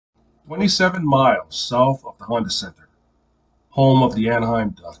27 miles south of the Honda Center, home of the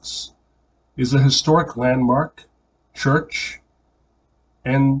Anaheim Ducks, is a historic landmark, church,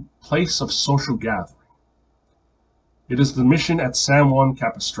 and place of social gathering. It is the mission at San Juan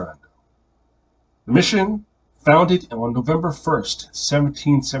Capistrano. The mission, founded on November 1st,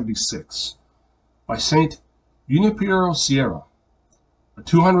 1776, by Saint Junipero Sierra, a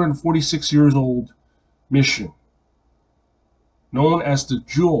 246 years old mission known as the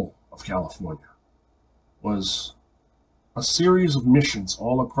Jewel of California, was a series of missions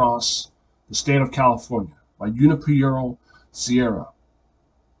all across the state of California by Junipero Sierra,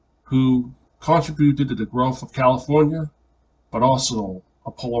 who contributed to the growth of California, but also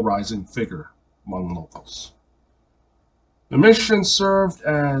a polarizing figure among locals. The mission served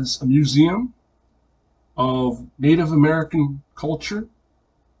as a museum of Native American culture,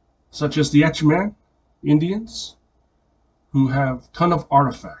 such as the Etcheman Indians, who have a ton of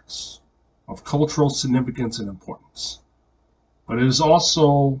artifacts of cultural significance and importance. But it has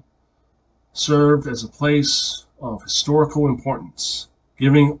also served as a place of historical importance,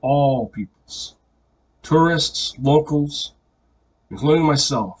 giving all peoples, tourists, locals, including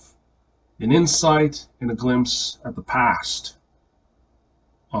myself, an insight and a glimpse at the past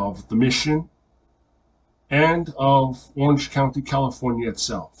of the mission and of Orange County, California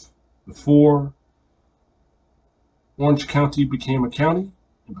itself, before Orange County became a county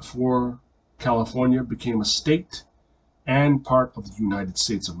and before California became a state and part of the United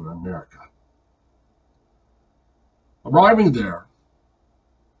States of America. Arriving there,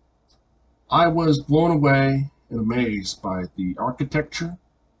 I was blown away and amazed by the architecture,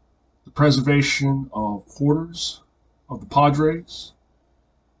 the preservation of quarters of the Padres,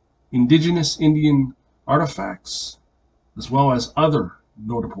 indigenous Indian artifacts, as well as other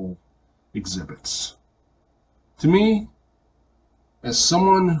notable exhibits. To me, as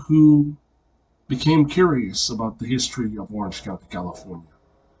someone who became curious about the history of Orange County, California,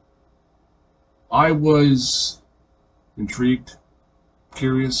 I was intrigued,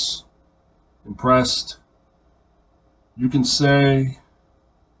 curious, impressed. You can say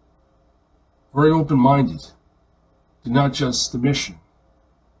very open-minded to not just the mission,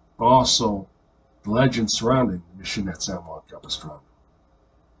 but also the legends surrounding the mission at San Juan Capistrano.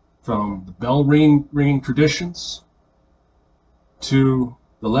 From the bell ringing traditions to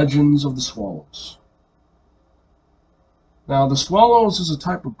the legends of the swallows. Now, the swallows is a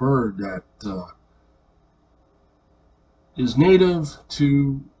type of bird that is native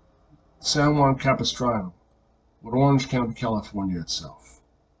to San Juan Capistrano, or Orange County, California itself.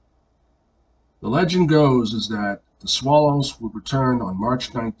 The legend goes is that the swallows would return on March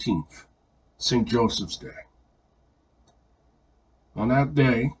 19th, St. Joseph's Day. On that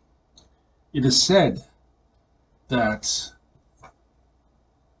day, it is said that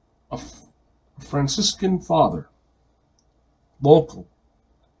a Franciscan father, local,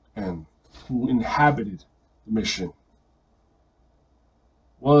 and who inhabited the mission,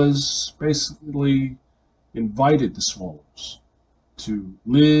 was basically invited the swallows to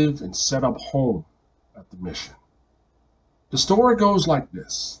live and set up home at the mission. The story goes like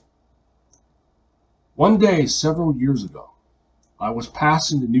this. One day, several years ago, I was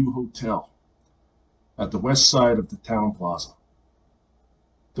passing the new hotel at the west side of the town plaza.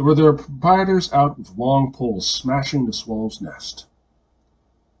 There were their proprietors out with long poles smashing the swallow's nest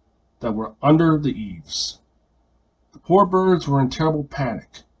that were under the eaves. The poor birds were in terrible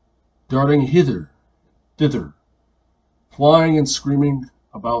panic, darting hither, thither, flying and screaming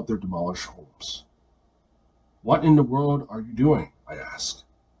about their demolished homes. "What in the world are you doing?" I asked.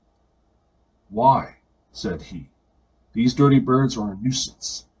 "Why," said he, "these dirty birds are a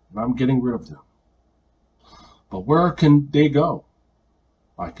nuisance, and I'm getting rid of them." "But where can they go?"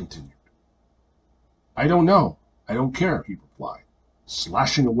 I continued. "I don't know. I don't care," he replied,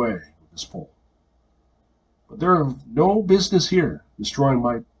 slashing away with his pole. "But they're of no business here, destroying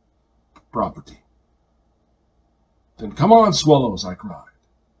my property." "Then come on, swallows," I cried.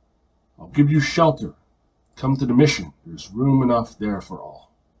 "I'll give you shelter. Come to the mission. There's room enough there for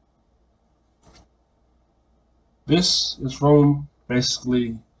all." This is from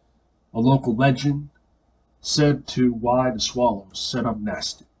basically a local legend said to why the swallows set up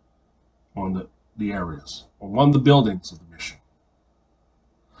nest on the areas, on one of the buildings of the mission.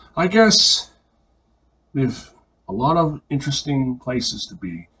 I guess with a lot of interesting places to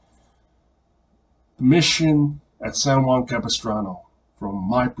be, the mission at San Juan Capistrano, from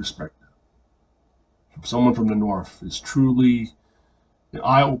my perspective, from someone from the north, is truly an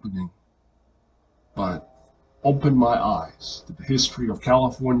eye-opening, but opened my eyes to the history of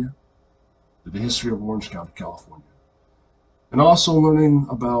California, to the history of Orange County, California. and also learning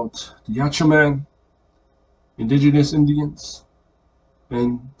about the Yachaman, indigenous Indians,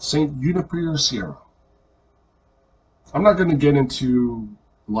 and St. Juniper Sierra. I'm not going to get into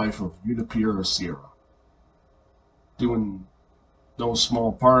the life of Juniper Sierra, doing no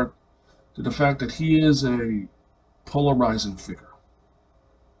small part to the fact that he is a polarizing figure.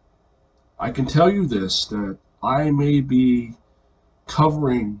 I can tell you this, that I may be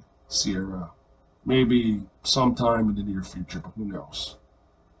covering Sierra maybe sometime in the near future, but who knows.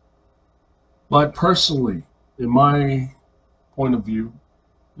 But personally, in my point of view,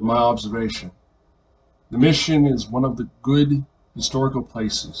 in my observation, the Mission is one of the good historical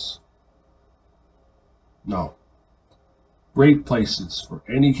places. No, great places for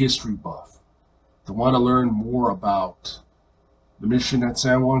any history buff to want to learn more about the Mission at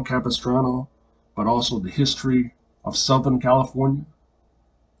San Juan Capistrano, but also the history of Southern California,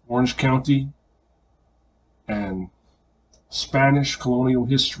 Orange County, and Spanish colonial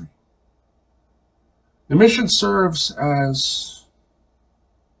history. The Mission serves as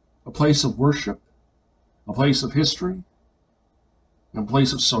a place of worship, a place of history, and a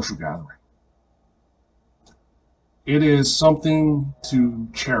place of social gathering. It is something to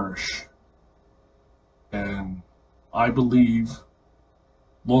cherish, and I believe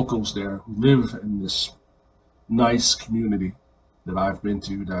locals there who live in this nice community that I've been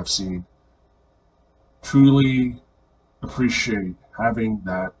to, that I've seen, truly appreciate having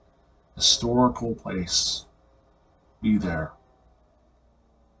that historical place be there.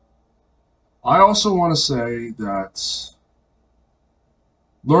 I also want to say that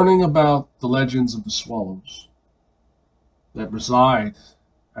learning about the legends of the swallows that reside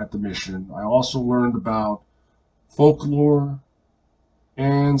at the Mission, I also learned about folklore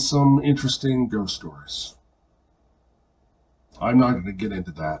and some interesting ghost stories. I'm not going to get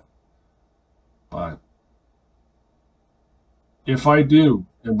into that, but if I do,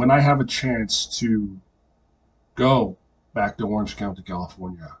 and when I have a chance to go back to Orange County,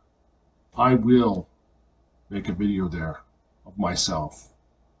 California, I will make a video there of myself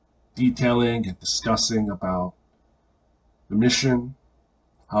detailing and discussing about the Mission,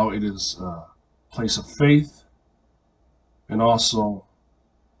 how it is a place of faith, and also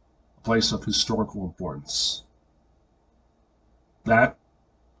a place of historical importance. That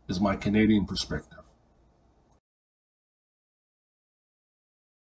is my Canadian perspective.